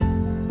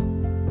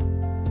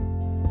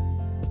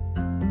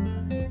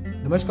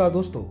नमस्कार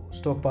दोस्तों,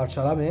 स्टॉक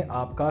पाठशाला में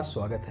आपका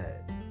स्वागत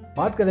है।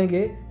 बात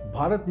करेंगे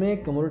भारत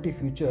में कमोडिटी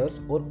फ्यूचर्स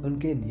और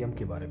उनके नियम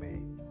के बारे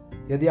में।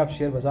 यदि आप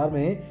शेयर बाजार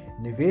में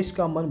निवेश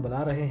का मन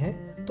बना रहे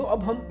हैं तो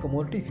अब हम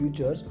कमोडिटी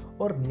फ्यूचर्स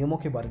और नियमों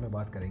के बारे में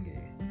बात करेंगे।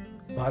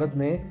 भारत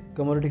में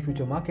कमोडिटी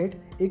फ्यूचर मार्केट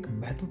एक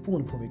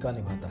महत्वपूर्ण भूमिका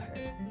निभाता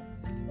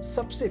है।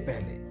 सबसे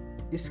पहले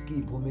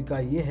इसकी भूमिका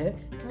यह है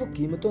कि वो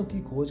कीमतों की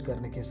खोज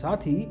करने के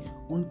साथ ही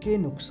उनके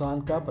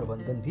नुकसान का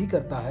प्रबंधन भी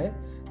करता है,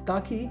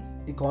 ताकि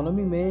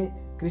इकोनॉमी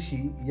में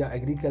कृषि या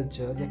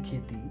एग्रीकल्चर या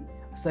खेती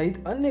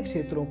सहित अन्य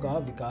क्षेत्रों का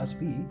विकास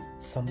भी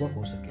संभव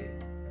हो सके।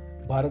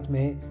 भारत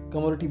में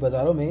कमोडिटी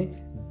बाजारों में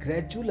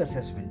ग्रेजुअल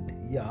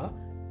असेसमेंट या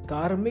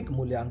क्रमिक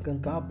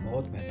मूल्यांकन का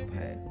बहुत महत्व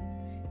है।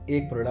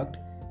 एक प्रोडक्ट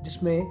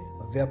जिसमें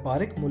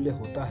व्यापारिक मूल्य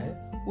होता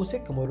है उसे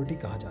कमोडिटी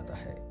कहा जाता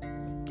है।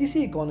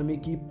 किसी इकोनॉमी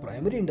की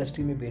प्राइमरी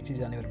इंडस्ट्री में बेचे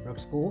जाने वाले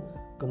प्रोडक्ट्स को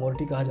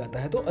कमोडिटी कहा जाता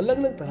है। तो अलग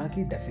अलग तरह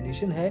की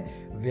डेफिनेशन है,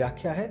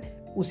 व्याख्या है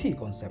उसी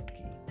कॉन्सेप्ट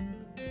की।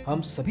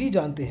 हम सभी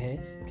जानते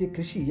हैं कि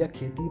कृषि या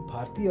खेती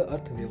भारतीय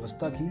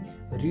अर्थव्यवस्था की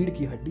रीढ़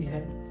की हड्डी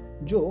है,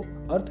 जो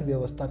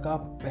अर्थव्यवस्था का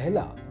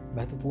पहला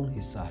महत्वपूर्ण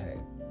हिस्सा है।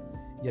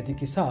 यदि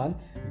किसान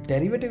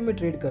डेरिवेटिव में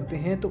ट्रेड करते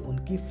हैं तो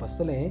उनकी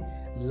फसलें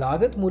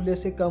लागत मूल्य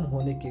से कम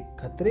होने के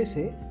खतरे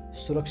से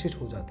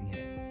सुरक्षित हो जाती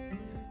हैं।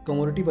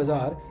 कमोडिटी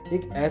बाजार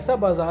एक ऐसा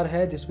बाजार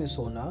है जिसमें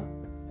सोना,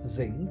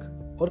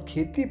 जिंक और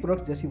खेती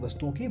प्रोडक्ट जैसी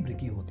वस्तुओं की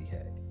बिक्री होती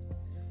है।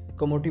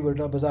 कमोडिटी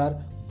बाजार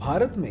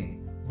भारत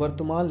में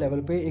वर्तमान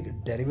लेवल पे एक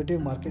डेरिवेटिव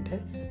मार्केट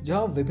है,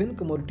 जहां विभिन्न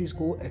कमोडिटीज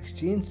को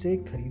एक्सचेंज से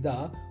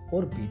खरीदा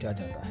और बेचा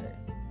जाता है।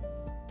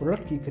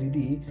 प्रोडक्ट की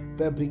खरीदी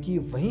व बिक्री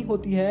वहीं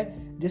होती है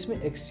जिसमें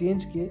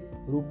एक्सचेंज के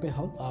रूप में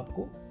हम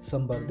आपको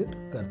संवर्धित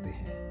करते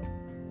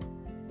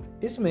हैं।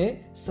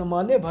 इसमें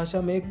सामान्य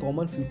भाषा में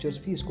कॉमन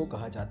फ्यूचर्स भी इसको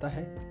कहा जाता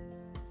है।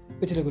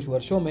 पिछले कुछ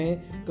वर्षों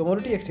में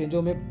कमोडिटी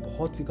एक्सचेंजों में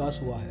बहुत विकास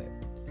हुआ है,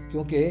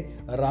 क्योंकि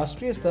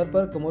राष्ट्रीय स्तर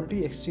पर कमोडिटी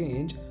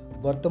एक्सचेंज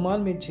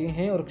वर्तमान में 6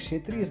 हैं और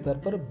क्षेत्रीय स्तर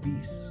पर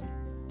 20।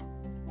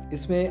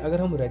 इसमें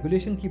अगर हम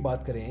रेगुलेशन की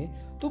बात करें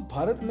तो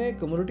भारत में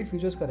कमोडिटी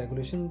फ्यूचर्स का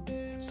रेगुलेशन,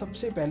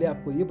 सबसे पहले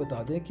आपको ये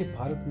बता दें कि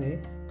भारत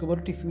में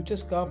कमोडिटी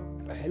फ्यूचर्स का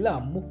पहला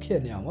मुख्य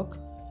नियामक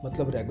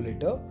मतलब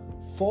regulator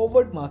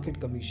forward market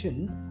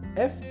commission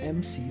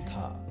FMC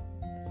था।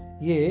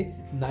 ये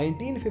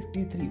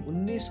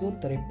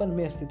 1953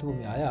 में अस्तित्व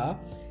में आया।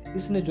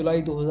 इसने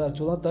जुलाई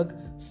 2014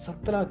 तक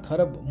 17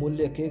 खरब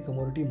मूल्य के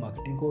कमोडिटी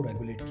मार्केटिंग को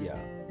रेगुलेट किया।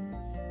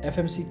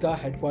 FMC का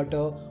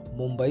हेडक्वार्टर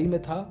मुंबई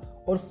में था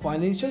और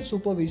फाइनेंशियल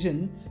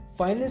सुपरविजन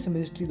फाइनेंस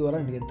मिनिस्ट्री द्वारा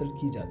नियंत्रण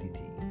की जाती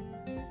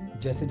थी।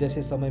 जैसे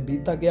जैसे समय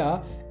बीतता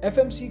गया,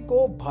 FMC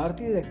को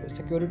भारतीय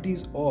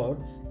सिक्योरिटीज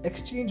और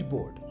एक्सचेंज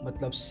बोर्ड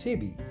मतलब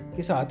सेबी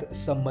के साथ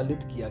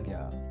सम्मिलित किया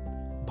गया।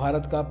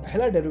 भारत का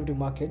पहला डेरिवेटिव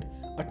मार्केट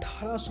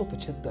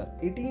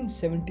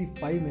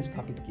 1875 में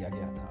स्थापित किया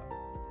गया था।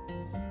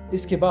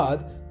 इसके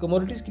बाद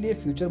कमोडिटीज के लिए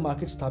फ्यूचर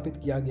मार्केट स्थापित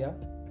किया गया।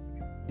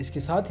 इसके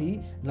साथ ही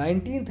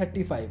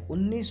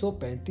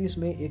 1935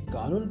 में एक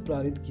कानून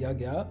पारित किया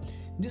गया,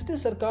 जिसने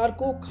सरकार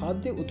को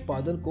खाद्य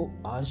उत्पादन को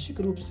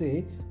आंशिक रूप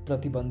से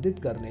प्रतिबंधित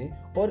करने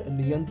और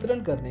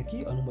नियंत्रण करने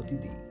की अनुमति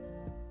दी।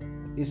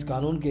 इस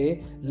कानून के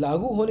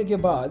लागू होने के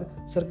बाद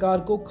सरकार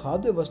को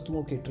खाद्य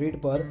वस्तुओं के ट्रेड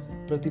पर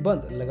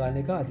प्रतिबंध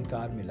लगाने का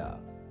अधिकार मिला।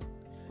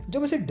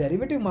 जब इसे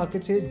डेरिवेटिव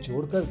मार्केट से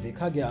जोड़कर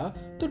देखा गया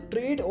तो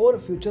ट्रेड और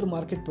फ्यूचर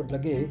मार्केट पर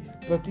लगे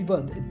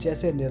प्रतिबंध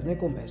जैसे निर्णय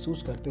को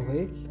महसूस करते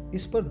हुए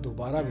इस पर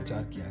दोबारा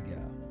विचार किया गया।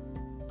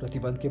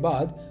 प्रतिबंध के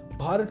बाद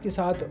भारत के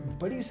साथ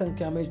बड़ी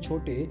संख्या में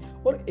छोटे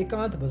और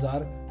एकांत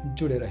बाजार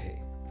जुड़े रहे।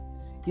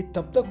 ये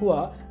तब तक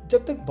हुआ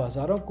जब तक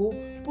बाजारों को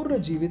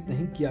पुनर्जीवित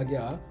नहीं किया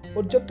गया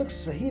और जब तक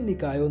सही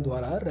निकायों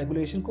द्वारा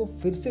रेगुलेशन को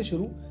फिर से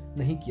शुरू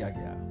नहीं किया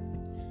गया।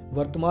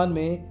 वर्तमान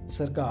में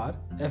सरकार,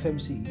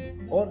 FMC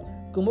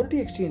और कमोडिटी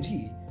एक्सचेंज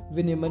ही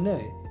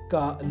विनिमय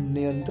का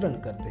नियंत्रण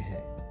करते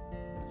हैं।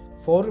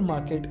 फॉरेन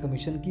मार्केट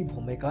कमीशन की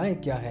भूमिकाएं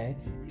क्या है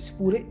इस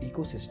पूरे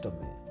इकोसिस्टम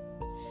में?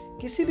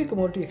 किसी भी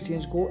कमोडिटी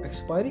एक्सचेंज को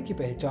एक्सपायरी की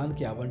पहचान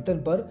के आवंटन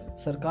पर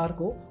सरकार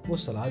को वो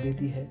सलाह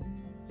देती है।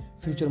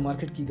 फ्यूचर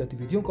मार्केट की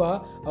गतिविधियों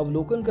का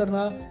अवलोकन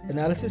करना,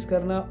 एनालिसिस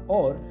करना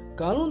और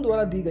कानून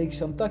द्वारा दी गई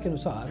क्षमता के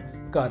अनुसार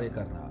कार्य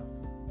करना।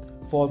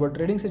 फॉरवर्ड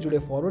ट्रेडिंग से जुड़े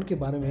फॉरवर्ड के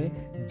बारे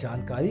में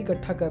जानकारी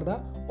इकट्ठा करना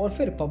और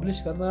फिर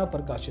पब्लिश करना,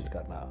 प्रकाशित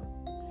करना।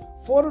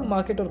 फॉरेन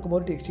मार्केट और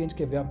कमोडिटी एक्सचेंज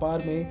के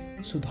व्यापार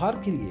में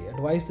सुधार के लिए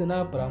एडवाइस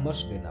देना,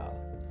 परामर्श देना।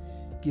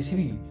 किसी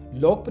भी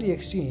लोकप्रिय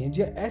एक्सचेंज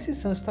या ऐसी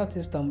संस्था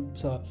से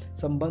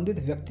संबंधित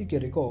व्यक्ति के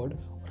रिकॉर्ड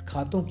और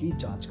खातों की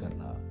जांच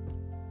करना।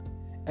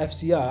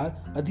 FCR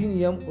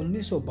अधिनियम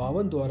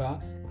 1952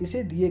 द्वारा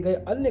इसे दिए गए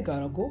अन्य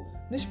कार्यों को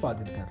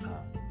निष्पादित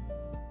करना।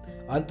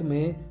 अंत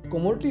में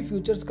कमोडिटी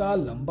फ्यूचर्स का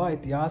लंबा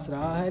इतिहास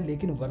रहा है,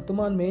 लेकिन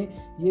वर्तमान में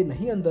ये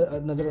नहीं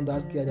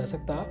नजरअंदाज किया जा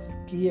सकता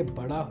कि ये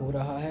बड़ा हो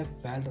रहा है,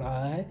 फैल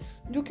रहा है,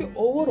 जो कि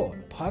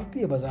ओवरऑल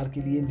भारतीय बाजार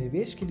के लिए,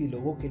 निवेश के लिए,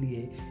 लोगों के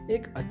लिए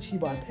एक अच्छी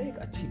बात है, एक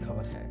अच्छी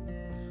खबर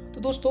है।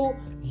 तो दोस्तों,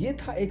 ये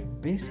था एक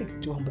बेसिक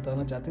जो हम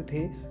बताना चाहते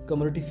थे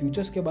कमोडिटी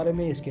फ्यूचर्स के बारे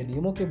में, इसके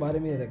नियमों के बारे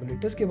में,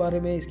 रेगुलेटर्स के बारे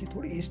में, इसकी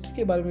थोड़ी हिस्ट्री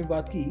के बारे में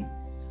बात की।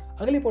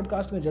 अगले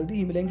पॉडकास्ट में जल्दी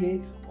ही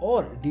मिलेंगे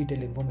और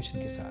डिटेल इंफॉर्मेशन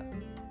के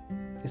साथ।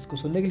 इसको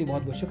सुनने के लिए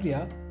बहुत बहुत शुक्रिया।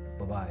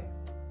 Bye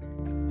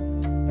bye.